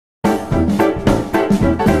Hello,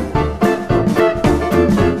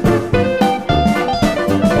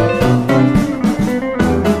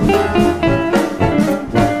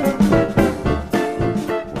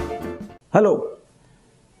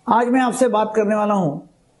 आज मैं आपसे बात करने वाला हूं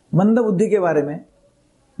मंदबुद्धि के बारे में।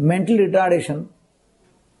 मेंटल रिटार्डेशन,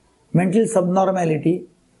 मेंटल सबनॉर्मेलिटी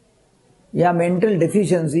या मेंटल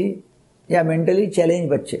डेफिशिएंसी या मेंटली चैलेंज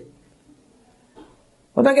बच्चे।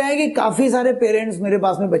 होता क्या है कि काफी सारे पेरेंट्स मेरे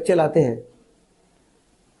पास में बच्चे लाते हैं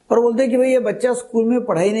और बोलते हैं कि भाई ये बच्चा स्कूल में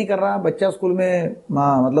पढ़ाई नहीं कर रहा, बच्चा स्कूल में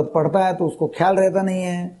मतलब पढ़ता है तो उसको ख्याल रहता नहीं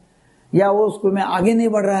है, या वो स्कूल में आगे नहीं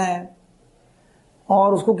बढ़ रहा है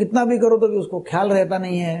और उसको कितना भी करो तो भी उसको ख्याल रहता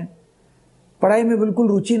नहीं है, पढ़ाई में बिल्कुल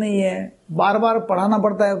रुचि नहीं है, बार बार पढ़ाना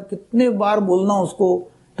पड़ता है, कितने बार बोलना उसको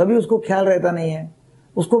तभी उसको ख्याल रहता नहीं है,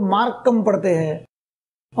 उसको मार्क कम पड़ते हैं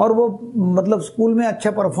और वो मतलब स्कूल में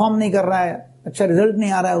अच्छा परफॉर्म नहीं कर रहा है, अच्छा रिजल्ट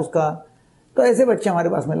नहीं आ रहा है उसका। तो ऐसे बच्चे हमारे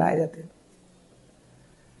पास में लाए जाते हैं।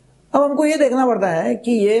 अब हमको ये देखना पड़ता है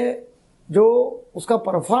कि ये जो उसका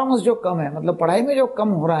परफॉर्मेंस जो कम है, मतलब पढ़ाई में जो कम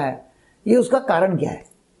हो रहा है, ये उसका कारण क्या है।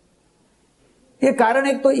 ये कारण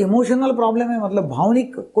एक तो इमोशनल प्रॉब्लम है, मतलब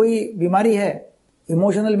भावनिक कोई बीमारी है,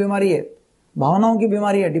 इमोशनल बीमारी है, भावनाओं की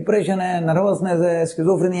बीमारी है, डिप्रेशन है, नर्वसनेस है,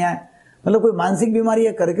 स्किज़ोफ्रेनिया है, मतलब कोई मानसिक बीमारी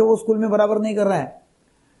है करके वो स्कूल में बराबर नहीं कर रहा है,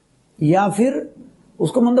 या फिर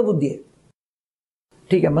उसको मंदबुद्धि है।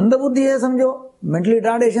 ठीक है, मंदबुद्धि है समझो, मेंटल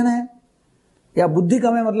रिटार्डेशन है, या बुद्धि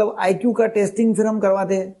कम है, मतलब आईक्यू का टेस्टिंग फिर हम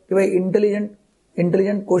करवाते हैं कि भाई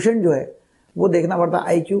इंटेलिजेंट क्वोशिएंट जो है वो देखना पड़ता है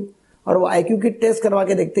आईक्यू, और वो आईक्यू की टेस्ट करवा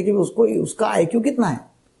के देखते कि उसको उसका आईक्यू कितना है।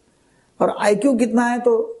 और आईक्यू कितना है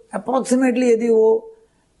तो अप्रोक्सीमेटली यदि वो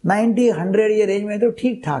 90, 100 ये रेंज में है तो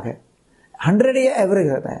ठीक ठाक है, 100 ये एवरेज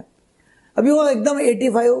रहता है। अभी वो एकदम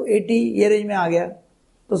 85, 80 ये रेंज में आ गया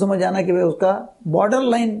तो समझ जाना कि भाई उसका बॉर्डर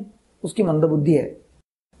लाइन उसकी मंदबुद्धि है,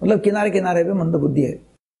 मतलब किनारे किनारे पे मंदबुद्धि है।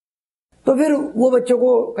 तो फिर वो बच्चों को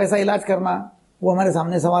कैसा इलाज करना, वो हमारे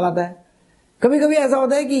सामने सवाल आता है। कभी कभी ऐसा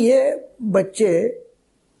होता है कि ये बच्चे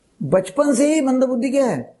बचपन से ही मंदबुद्धि के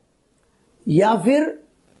है, या फिर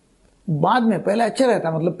बाद में, पहले अच्छा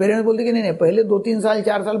रहता, मतलब पेरेंट्स बोलते कि नहीं पहले 2-3 साल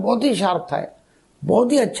 4 साल बहुत ही शार्प था,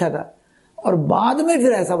 बहुत ही अच्छा था, और बाद में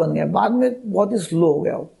फिर ऐसा बन गया, बाद में बहुत ही स्लो हो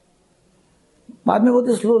गया, वो बाद में बहुत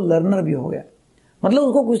ही स्लो लर्नर भी हो गया, मतलब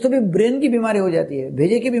उसको कुछ तो भी ब्रेन की बीमारी हो जाती है,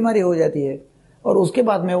 भेजे की बीमारी हो जाती है, और उसके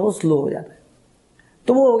बाद में वो स्लो हो जाता है।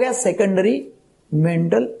 तो वो हो गया सेकेंडरी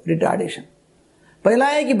मेंटल रिटार्डेशन। पहला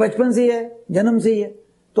है कि बचपन से ही है, जन्म से ही है,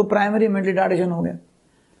 तो प्राइमरी मेंटल रिटार्डेशन हो गया।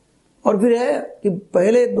 और फिर है कि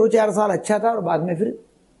पहले 2-4 साल अच्छा था और बाद में फिर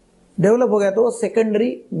डेवलप हो गया, तो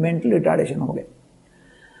सेकेंडरी मेंटल रिटार्डेशन हो गया।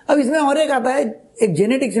 अब इसमें और एक आता है, एक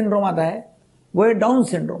जेनेटिक सिंड्रोम आता है, वो है डाउन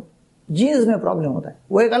सिंड्रोम, जीन्स में प्रॉब्लम होता है,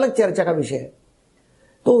 वो एक अलग चर्चा का विषय है।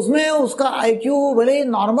 तो उसमें उसका आईक्यू भले ही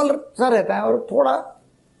नॉर्मल सा रहता है और थोड़ा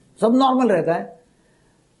सब नॉर्मल रहता है,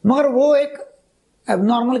 मगर वो एक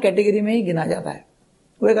एबनॉर्मल कैटेगरी में ही गिना जाता है,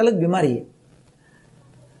 वो एक अलग बीमारी है।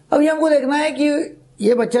 अब ये हमको देखना है कि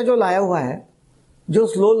ये बच्चा जो लाया हुआ है, जो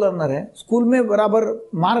स्लो लर्नर है, स्कूल में बराबर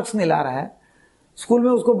मार्क्स नहीं ला रहा है, स्कूल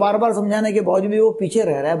में उसको बार बार समझाने के बावजूद भी वो पीछे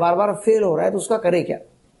रह रहा है, बार बार फेल हो रहा है, तो उसका करे क्या।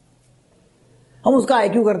 हम उसका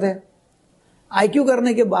आईक्यू करते हैं। आईक्यू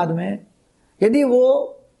करने के बाद में यदि वो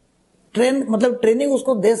ट्रेनिंग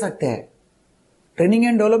उसको दे सकते हैं, ट्रेनिंग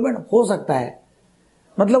एंड डेवलपमेंट हो सकता है,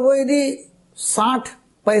 मतलब वो यदि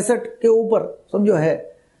 60-65 के ऊपर समझो है,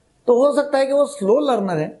 तो हो सकता है कि वो स्लो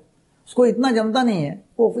लर्नर है, उसको इतना जमता नहीं है,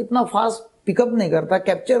 वो इतना फास्ट पिकअप नहीं करता,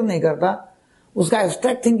 कैप्चर नहीं करता, उसका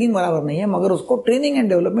एब्स्ट्रैक्ट थिंकिंग बराबर नहीं है, मगर उसको ट्रेनिंग एंड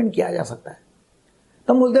डेवलपमेंट किया जा सकता है।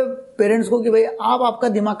 तो हम बोलते हैं पेरेंट्स को कि भाई आप आपका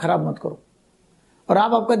दिमाग खराब मत करो, और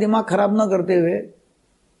आप आपका दिमाग खराब ना करते हुए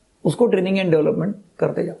उसको ट्रेनिंग एंड डेवलपमेंट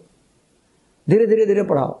करते जाओ, धीरे धीरे धीरे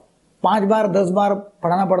पढ़ाओ। 5 बार 10 बार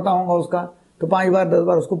पढ़ाना पड़ता होगा उसका, तो 5 बार 10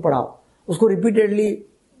 बार उसको पढ़ाओ, उसको रिपीटेडली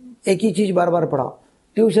एक ही चीज बार बार पढ़ाओ,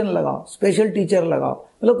 ट्यूशन लगाओ, स्पेशल टीचर लगाओ,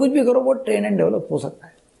 मतलब कुछ भी करो, वो ट्रेन एंड डेवलप हो सकता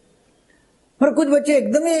है। पर कुछ बच्चे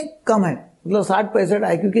एकदम ही कम है, मतलब 60-65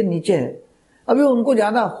 आईक्यू के नीचे है, अभी उनको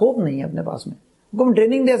ज्यादा होप नहीं है अपने पास में, उनको हम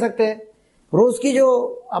ट्रेनिंग दे सकते हैं। रोज की जो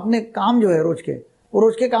अपने काम जो है रोज के, वो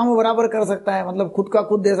रोज के काम वो बराबर कर सकता है, मतलब खुद का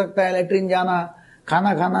खुद दे सकता है, लेटरिन जाना,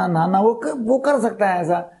 खाना खाना, नहाना, वो कर सकता है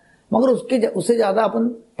ऐसा, मगर उससे ज्यादा अपन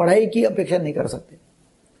पढ़ाई की अपेक्षा नहीं कर सकते।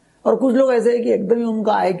 और कुछ लोग ऐसे है कि एकदम ही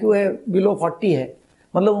उनका आईक्यू है बिलो 40 है,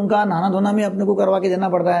 मतलब उनका नहाना धोना भी अपने को करवा के देना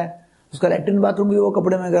पड़ता है, उसका लैट्रिन बाथरूम भी वो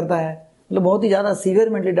कपड़े में करता है, मतलब बहुत ही ज्यादा सीवियर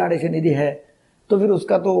मेंटल रिटार्डेशन यदि है तो फिर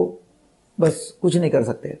उसका तो बस कुछ नहीं कर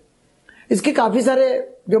सकते। इसके काफी सारे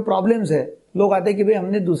जो प्रॉब्लम्स है, लोग आते हैं कि भाई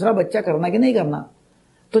हमने दूसरा बच्चा करना कि नहीं करना,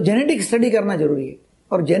 तो जेनेटिक स्टडी करना जरूरी है।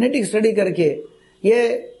 और जेनेटिक स्टडी करके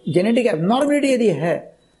ये जेनेटिक एबनॉर्मलिटी यदि है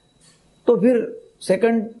तो फिर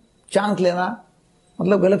सेकंड चांस लेना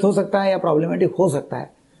मतलब गलत हो सकता है या प्रॉब्लमेटिक हो सकता है,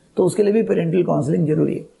 तो उसके लिए भी पेरेंटल काउंसलिंग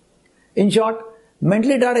जरूरी है। इन शॉर्ट,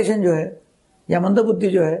 मेंटल रिटार्डेशन जो है या मंदबुद्धि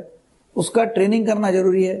जो है उसका ट्रेनिंग करना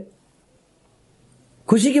जरूरी है।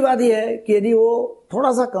 खुशी की बात यह है कि यदि वो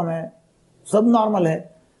थोड़ा सा कम है, सब नॉर्मल है,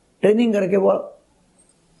 ट्रेनिंग करके वो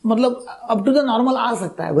मतलब अप टू द नॉर्मल आ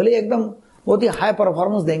सकता है, भले एकदम बहुत ही हाई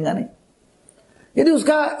परफॉर्मेंस देगा नहीं। यदि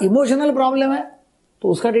उसका इमोशनल प्रॉब्लम है तो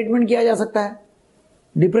उसका ट्रीटमेंट किया जा सकता है।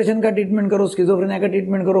 डिप्रेशन का ट्रीटमेंट करो, स्किज़ोफ्रेनिया का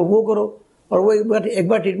ट्रीटमेंट करो, वो करो, और वो एक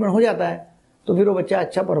बार ट्रीटमेंट हो जाता है तो फिर वो बच्चा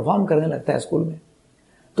अच्छा परफॉर्म करने लगता है स्कूल में।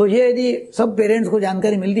 तो ये यदि सब पेरेंट्स को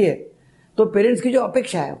जानकारी मिलती है तो पेरेंट्स की जो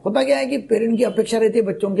अपेक्षा है, होता क्या है कि पेरेंट की अपेक्षा रहती है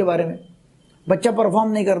बच्चों के बारे में, बच्चा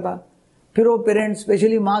परफॉर्म नहीं करता, फिर वो पेरेंट्स,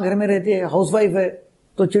 स्पेशली माँ घर में रहती है, हाउसवाइफ है,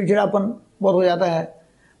 तो चिड़चिड़ापन बहुत हो जाता है,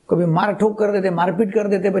 कभी मार ठोक कर देते, मारपीट कर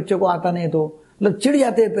देते, बच्चे को आता नहीं तो मतलब चिढ़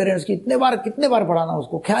जाते हैं पेरेंट्स की, कितने बार पढ़ाना,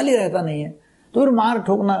 उसको ख्याल ही रहता नहीं है, तो फिर मार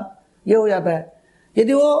ठोकना ये हो जाता है।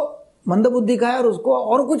 यदि वो मंदबुद्धि का है और उसको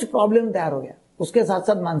और कुछ प्रॉब्लम तैयार हो गया, उसके साथ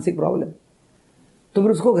साथ मानसिक प्रॉब्लम, तो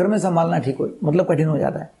फिर उसको घर में संभालना मतलब कठिन हो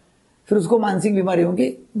जाता है, फिर उसको मानसिक बीमारियों की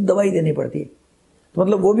दवाई देनी पड़ती है। तो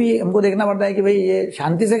मतलब वो भी हमको देखना पड़ता है कि भाई ये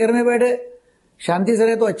शांति से घर में बैठे, शांति से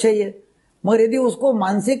रहे तो अच्छा ही है, मगर यदि उसको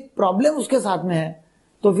मानसिक प्रॉब्लम उसके साथ में है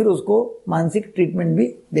तो फिर उसको मानसिक ट्रीटमेंट भी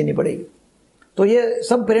देनी पड़ेगी। तो ये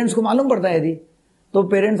सब पेरेंट्स को मालूम पड़ता है। यदि तो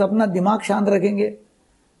पेरेंट्स अपना दिमाग शांत रखेंगे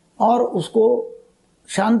और उसको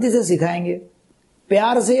शांति से सिखाएंगे,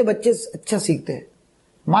 प्यार से ये बच्चे अच्छा सीखते हैं,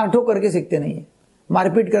 मार ठोक करके सीखते नहीं है,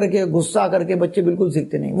 मारपीट करके, गुस्सा करके बच्चे बिल्कुल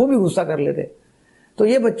सीखते नहीं, वो भी गुस्सा कर लेते। तो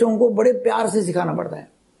ये बच्चों को बड़े प्यार से सिखाना पड़ता है।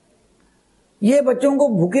 ये बच्चों को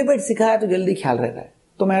भूखे पेट सिखाया तो जल्दी ख्याल रहता है,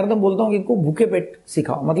 तो मैं हरदम बोलता हूं कि इनको भूखे पेट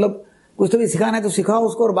सिखाओ, मतलब कुछ तो भी सिखाना है तो सिखाओ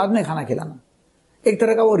उसको और बाद में खाना खिलाना। एक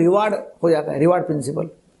तरह का वो रिवार्ड हो जाता है, रिवार्ड प्रिंसिपल,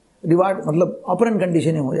 रिवार्ड मतलब ऑपरेंट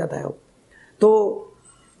कंडीशनिंग हो जाता है वो। तो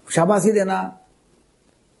शाबाशी देना,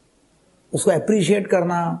 उसको अप्रिशिएट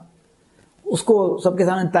करना, उसको सबके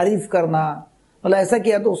सामने तारीफ करना, मतलब ऐसा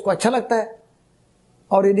किया तो उसको अच्छा लगता है,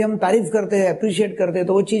 और यदि हम तारीफ करते हैं, अप्रिशिएट करते हैं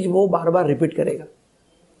तो वो चीज वो बार बार रिपीट करेगा।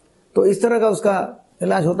 तो इस तरह का उसका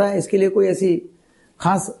इलाज होता है। इसके लिए कोई ऐसी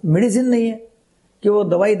खास मेडिसिन नहीं है कि वो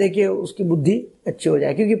दवाई देके उसकी बुद्धि अच्छी हो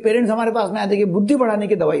जाए, क्योंकि पेरेंट्स हमारे पास में आते कि बुद्धि बढ़ाने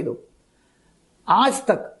की दवाई दो। आज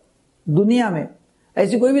तक दुनिया में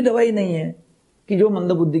ऐसी कोई भी दवाई नहीं है कि जो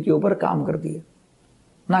मंदबुद्धि के ऊपर काम करती है,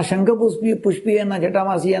 ना शंख पुष्पी है, ना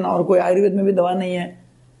जटामासी है, ना और कोई आयुर्वेद में भी दवा नहीं है,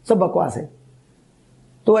 सब बकवास है।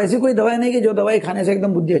 तो ऐसी कोई दवाई नहीं कि जो दवाई खाने से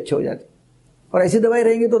एकदम बुद्धि अच्छी हो जाती, और ऐसी दवाई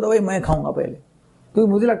रहेंगी तो दवाई मैं खाऊंगा पहले,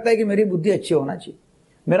 क्योंकि मुझे लगता है कि मेरी बुद्धि अच्छी होना चाहिए,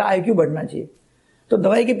 मेरा IQ बढ़ना चाहिए। तो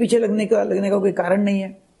दवाई के पीछे लगने का कोई कारण नहीं है।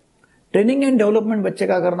 ट्रेनिंग एंड डेवलपमेंट बच्चे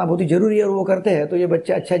का करना बहुत ही जरूरी है, और वो करते हैं तो ये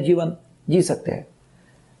बच्चे अच्छा जीवन जी सकते हैं।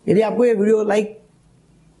 यदि आपको ये वीडियो लाइक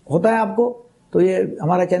होता है आपको, तो ये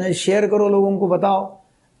हमारा चैनल शेयर करो, लोगों को बताओ,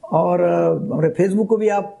 और हमारे फेसबुक को भी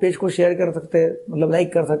आप पेज को शेयर कर सकते हैं, मतलब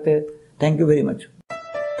लाइक कर सकते हैं। Thank you very much.